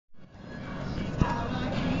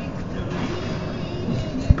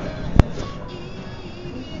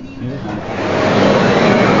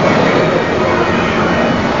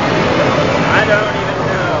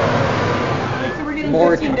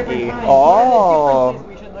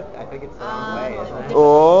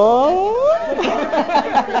Oh.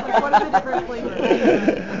 What are the different flavors?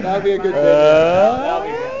 That would be a good thing.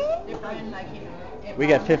 We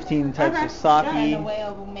got 15 types of sake.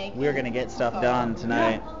 We're gonna get stuff done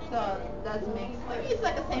tonight. So does make it's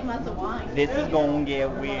like the same as the wine. This is gonna get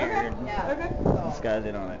weird. Yeah. This guy's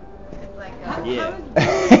in on it. It's like Yeah.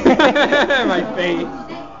 My face.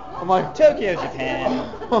 I'm like, Tokyo, Japan.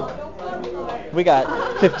 We got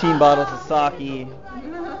 15 bottles of sake.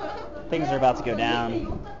 Things are about to go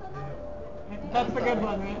down. That's the good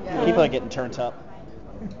one, right? People are getting turned up.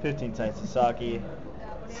 15 types of sake.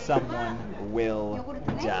 Someone will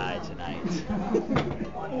die tonight.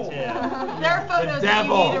 Yeah. There are photos The that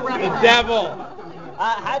you need to devil. reference. The devil.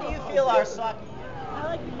 How do you feel our sake? I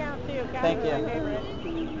like to count too. Thank Count is you. my favorite.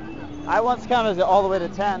 I once counted all the way to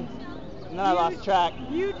 10, and then I lost track.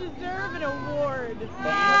 You deserve an award.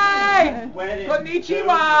 Hey!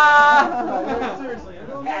 Konnichiwa! Seriously.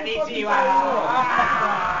 Konnichiwa!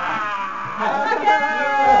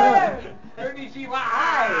 Konnichiwa!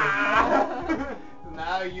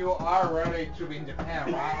 Now you are ready to be in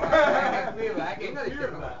Japan, right? I can feel it. I can hear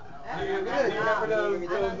that. Do you remember those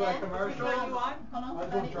commercials?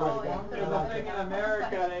 There's a thing in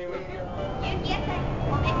America they would do.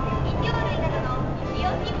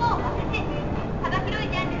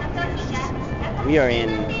 We are in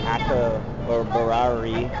Akihabara,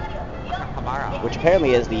 which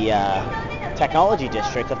apparently is the technology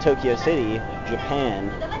district of Tokyo City,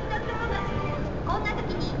 Japan.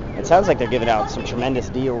 It sounds like they're giving out some tremendous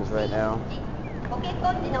deals right now.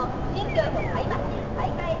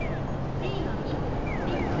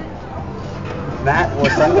 That or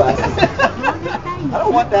sunglasses. I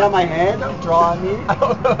don't want that on my head. Don't draw on me. I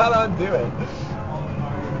don't know how to undo it.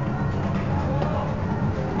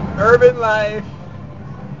 Urban life.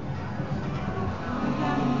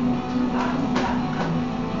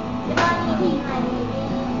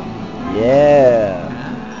 Yeah.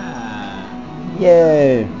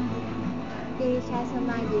 Yeah.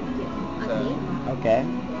 Okay.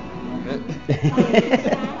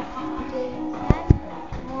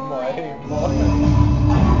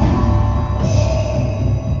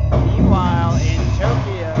 Meanwhile, in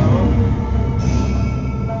Tokyo,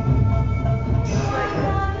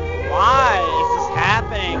 why is this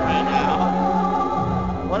happening right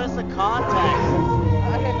now? What is the context?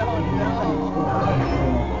 I don't know.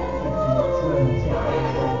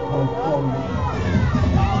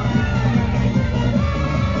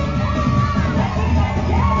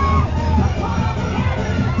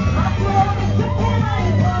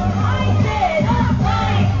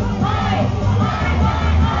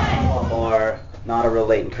 Or not a real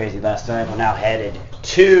late and crazy last night. We're now headed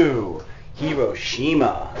to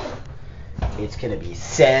Hiroshima. It's gonna be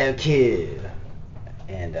so cool.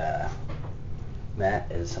 And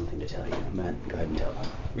Matt has something to tell you. Matt, go ahead and tell them.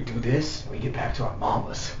 We do this, we get back to our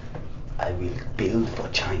mamas. I will build for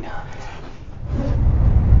China.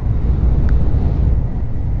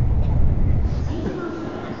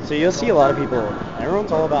 So you'll see a lot of people,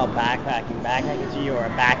 everyone's all about backpacking to you, or a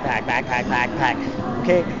backpack.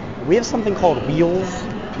 Okay, we have something called wheels.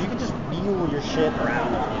 You can just wheel your shit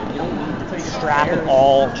around with you. You don't need to strap it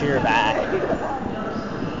all to your back.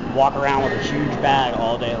 Walk around with a huge bag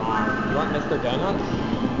all day long. You want Mr. Donut?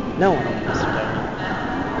 No, I don't want Mr.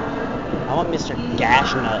 Donut. I want Mr.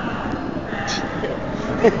 Gashnut.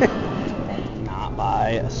 Not buy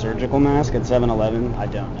a surgical mask at 7-Eleven? I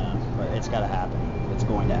don't know, but it's gotta happen. It's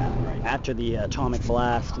going to happen right after the atomic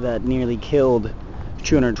blast that nearly killed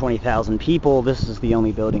 220,000 people. This is the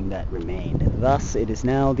only building that remained. Thus, it is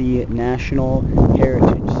now the National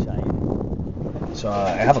Heritage Site. So I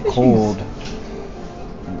have a cold.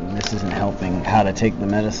 This isn't helping how to take the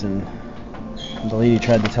medicine. The lady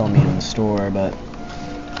tried to tell me in the store, but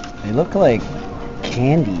they look like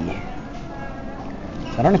candy.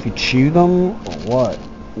 I don't know if you chew them or what,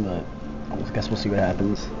 but I guess we'll see what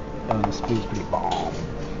happens. This food's pretty bomb.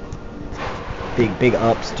 Big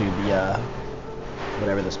ups to the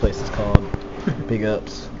whatever this place is called. Big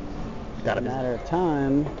ups. Got a matter of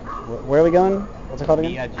time. Where are we going? What's it called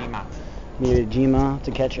again? Miyajima,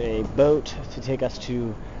 to catch a boat to take us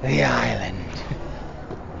to the island.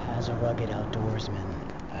 As a rugged outdoorsman,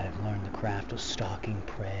 I have learned the craft of stalking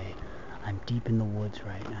prey. I'm deep in the woods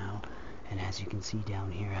right now, and as you can see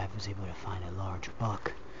down here, I was able to find a large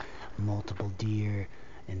buck, multiple deer,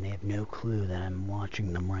 and they have no clue that I'm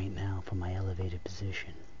watching them right now from my elevated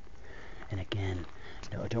position. And again,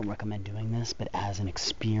 no, I don't recommend doing this, but as an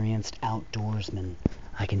experienced outdoorsman,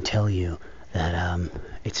 I can tell you that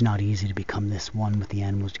it's not easy to become this one with the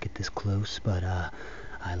animals to get this close, but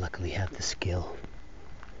I luckily have the skill.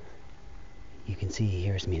 You can see he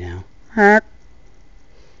hears me now.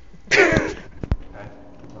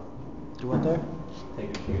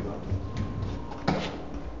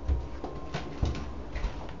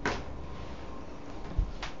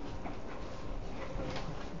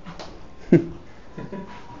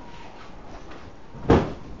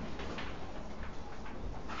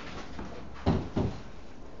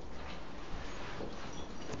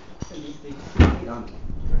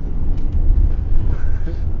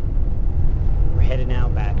 headed now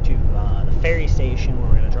back to the ferry station where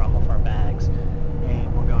we're going to drop off our bags,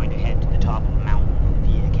 and we're going to head to the top of the mountain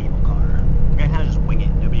via cable car. We're going to kind of just wing it.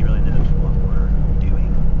 Nobody really knows what we're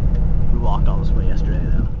doing. We walked all this way yesterday,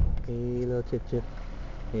 though. Hey, little chip chip.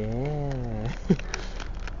 Yeah.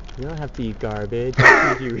 You don't have to eat garbage. You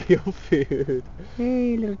have to eat real food.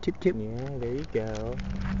 Hey, little chip chip. Yeah, there you go.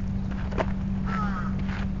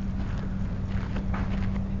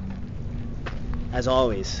 As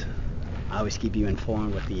always, I always keep you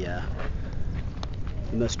informed with the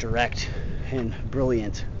most direct and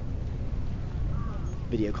brilliant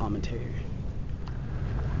video commentary.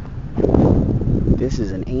 This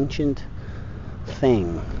is an ancient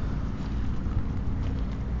thing.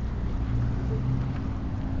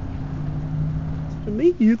 To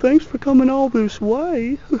meet you, thanks for coming all this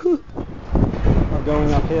way. We're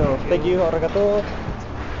going uphill. Thank you, arigato.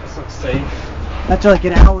 This looks safe. After like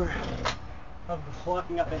an hour of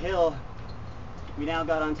walking up a hill, we now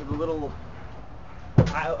got onto the little... we're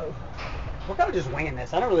kind of just winging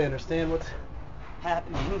this. I don't really understand what's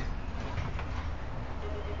happening.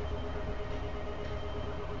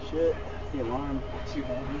 Shit, the alarm too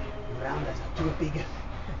heavy. Around us, too big.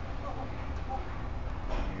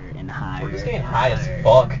 Higher and higher. We're just getting high as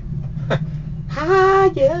fuck.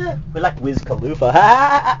 Hi, yeah. We're like Wiz Khalifa.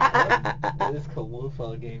 Wiz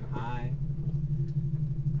Khalifa getting high.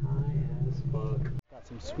 High as fuck. Got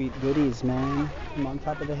some sweet goodies, man. I'm on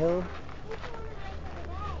top of the hill.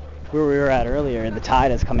 Where we were at earlier, the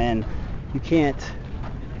tide has come in. You can't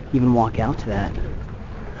even walk out to that.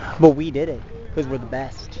 But we did it, because we're the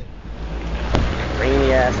best.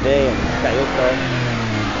 Rainy ass day in Cayuca.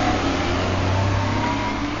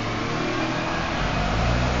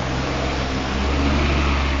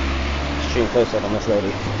 Extreme close up on this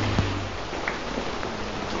lady.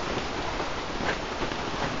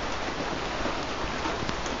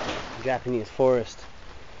 Japanese forest.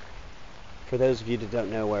 For those of you that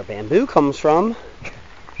don't know where bamboo comes from,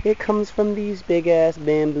 it comes from these big ass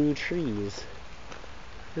bamboo trees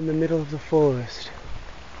in the middle of the forest.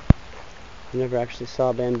 I never actually saw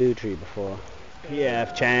a bamboo tree before.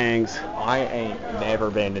 P.F. Chang's. I ain't never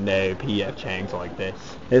been to no P.F. Chang's like this.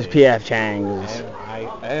 There's P.F. Chang's.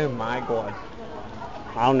 Oh my god.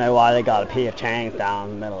 I don't know why they got a P.F. Chang's down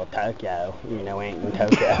in the middle of Tokyo. You know, we ain't in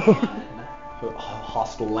Tokyo.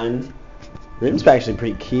 Hostel Lens. Room's actually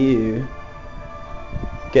pretty cute.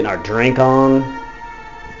 Getting our drink on.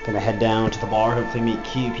 Gonna head down to the bar, hopefully meet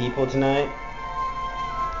cute people tonight.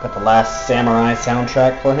 Got the Last Samurai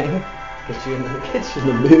soundtrack playing. Gets you in the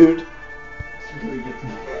mood. Really gets me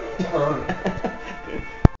turned.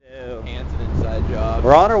 Ants an inside job.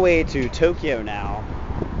 We're on our way to Tokyo now.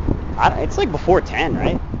 It's like before 10,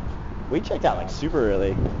 right? We checked out like super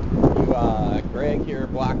early. Greg here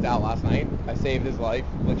blacked out last night. I saved his life,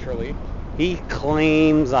 literally. He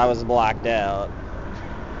claims I was blacked out.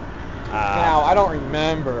 Now, I don't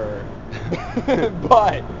remember,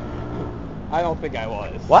 but I don't think I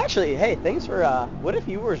was. Well, actually, hey, thanks for, what if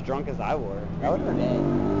you were as drunk as I were? That would have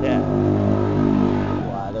been, yeah.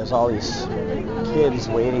 Wow, there's all these kids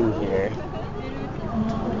waiting here.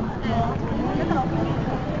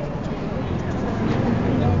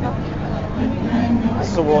 This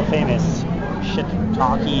is a world famous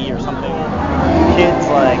shiitake or something. Kids,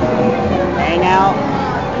 like, hang out.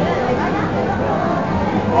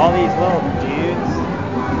 All these little dudes.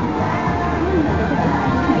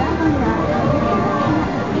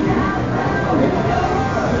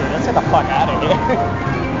 Dude, let's get the fuck out of here.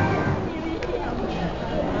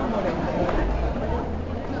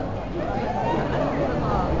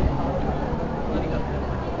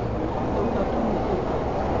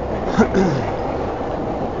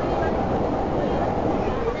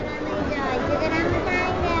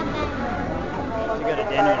 To go to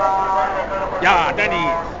Denny's. Yeah,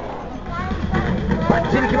 Denny's.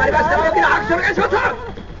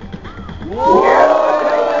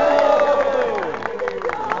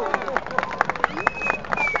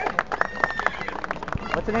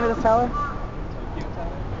 What's the name of this tower?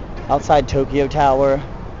 Outside Tokyo Tower,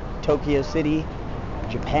 Tokyo City,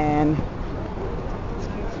 Japan.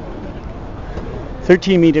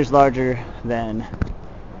 13 meters larger than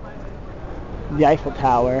the Eiffel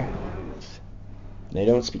Tower. They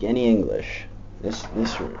don't speak any English. This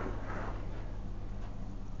room.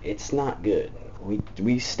 It's not good.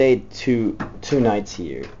 We stayed two nights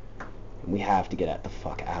here. We have to get the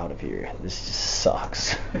fuck out of here. This just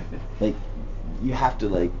sucks. Like, you have to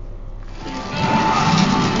like.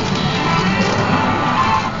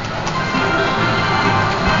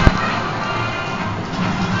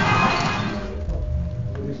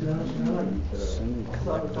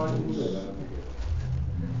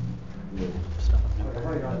 Stuff I've never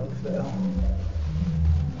heard of.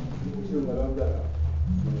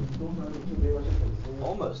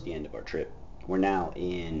 Almost the end of our trip. We're now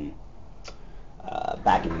in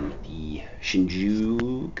back in the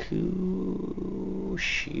Shinjuku.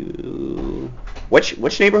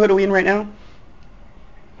 Which neighborhood are we in right now?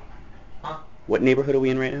 Huh? What neighborhood are we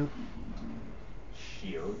in right now?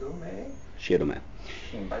 Shiodome? Shiodome.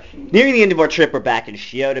 Shimbashi? Nearing the end of our trip, we're back in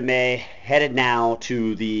Shiodome, headed now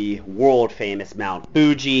to the world-famous Mount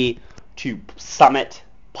Fuji to summit,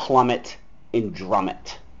 plummet, and drum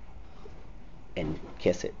it, and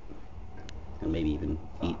kiss it, and maybe even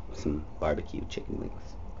eat some barbecue chicken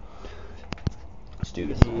wings. Let's do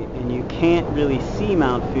this. And you can't really see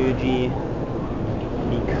Mount Fuji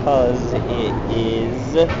because it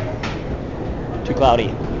is too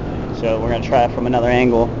cloudy. So we're going to try it from another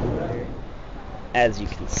angle. As you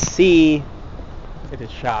can see, It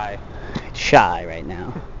is shy. it's shy right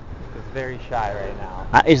now. It's very shy right now.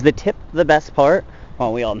 Is the tip the best part?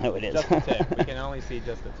 Well, we all know it is. Just the tip. We can only see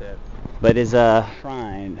just the tip. But is a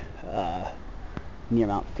shrine near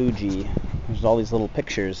Mount Fuji. There's all these little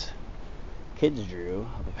pictures kids drew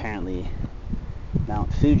of apparently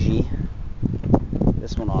Mount Fuji.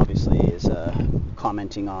 This one obviously is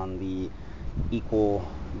commenting on the equal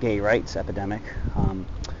gay rights epidemic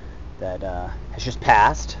that has just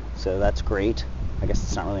passed, so that's great. I guess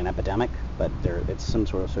it's not really an epidemic, but it's some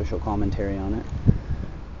sort of social commentary on it.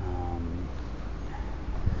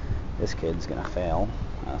 This kid's gonna fail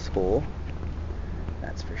school,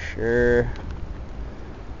 that's for sure.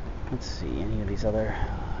 Let's see, any of these other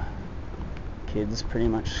kids pretty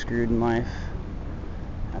much screwed in life.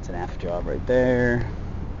 That's an F job right there.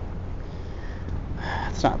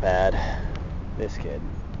 It's not bad. This kid.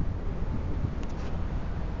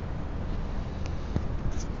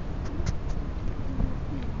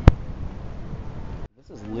 This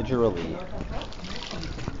is literally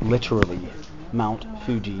Mount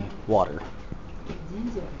Fuji water.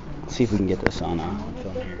 Let's see if we can get this on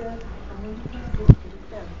film here.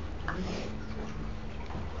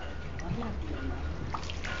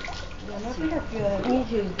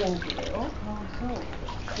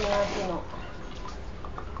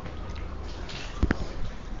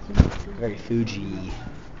 Very Fuji.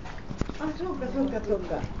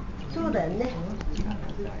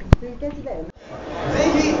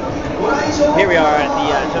 Here we are at the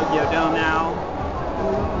Tokyo Dome now.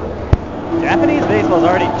 Japanese baseball is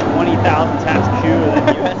already 20,000 times cooler than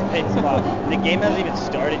U.S. baseball. The game hasn't even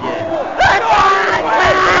started yet. Oh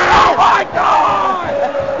my God!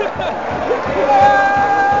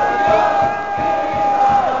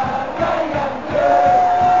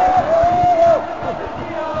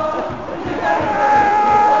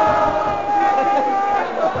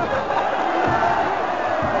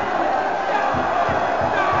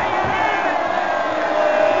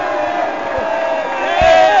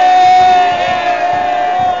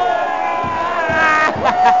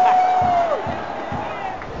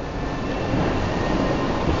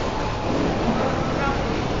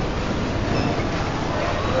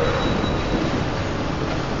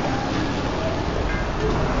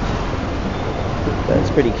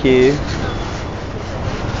 That's pretty cute.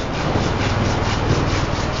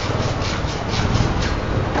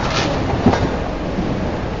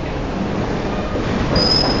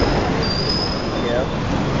 Yep.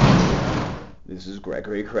 This is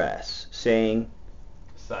Gregory Kress saying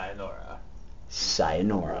Sayonara.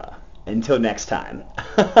 sayonara. Until next time.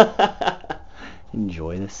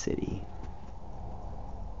 Enjoy the city.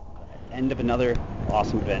 End of another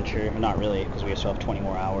awesome adventure. Not really, because we still have 20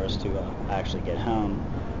 more hours to actually get home.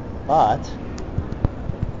 But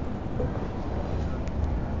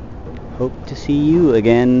hope to see you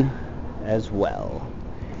again as well.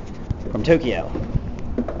 From Tokyo,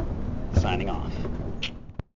 signing off.